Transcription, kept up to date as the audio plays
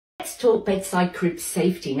Let's talk bedside crib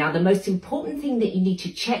safety. Now, the most important thing that you need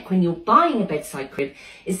to check when you're buying a bedside crib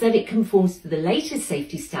is that it conforms to the latest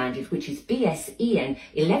safety standard, which is BSEN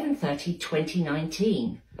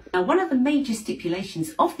 1130/2019. Now, one of the major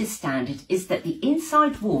stipulations of this standard is that the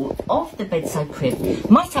inside wall of the bedside crib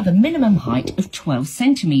must have a minimum height of 12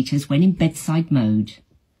 centimetres when in bedside mode.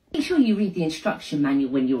 Make sure you read the instruction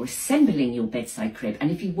manual when you're assembling your bedside crib,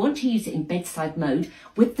 and if you want to use it in bedside mode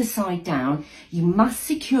with the side down, you must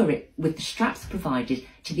secure it with the straps provided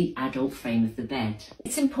to the adult frame of the bed.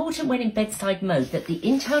 It's important when in bedside mode that the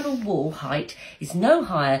internal wall height is no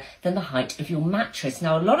higher than the height of your mattress.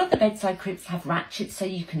 Now, a lot of the bedside cribs have ratchets so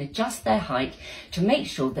you can adjust their height to make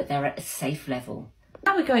sure that they're at a safe level.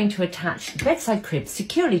 Now we're going to attach the bedside crib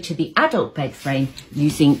securely to the adult bed frame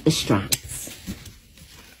using the straps.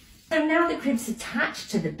 So now the crib's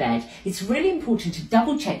attached to the bed, it's really important to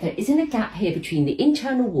double check there isn't a gap here between the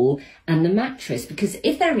internal wall and the mattress, because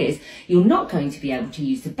if there is, you're not going to be able to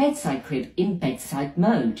use the bedside crib in bedside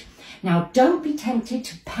mode. Now, don't be tempted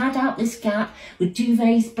to pad out this gap with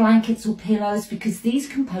duvets, blankets or pillows, because these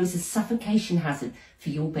can pose a suffocation hazard for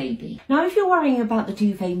your baby. Now, if you're worrying about the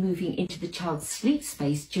duvet moving into the child's sleep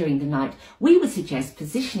space during the night, we would suggest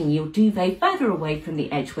positioning your duvet further away from the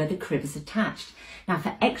edge where the crib is attached. Now,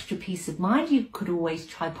 for extra peace of mind, you could always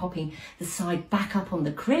try popping the side back up on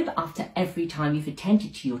the crib after every time you've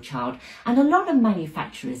attended to your child, and a lot of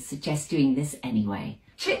manufacturers suggest doing this anyway.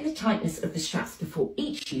 Check the tightness of the straps before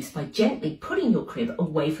each use by gently pulling your crib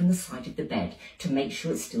away from the side of the bed to make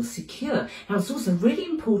sure it's still secure. Now, it's also really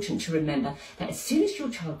important to remember that as soon as your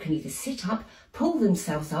child can either sit up, pull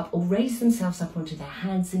themselves up or raise themselves up onto their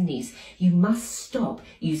hands and knees, you must stop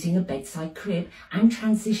using a bedside crib and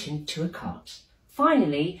transition to a cot.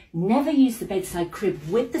 Finally, never use the bedside crib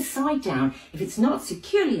with the side down if it's not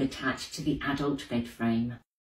securely attached to the adult bed frame.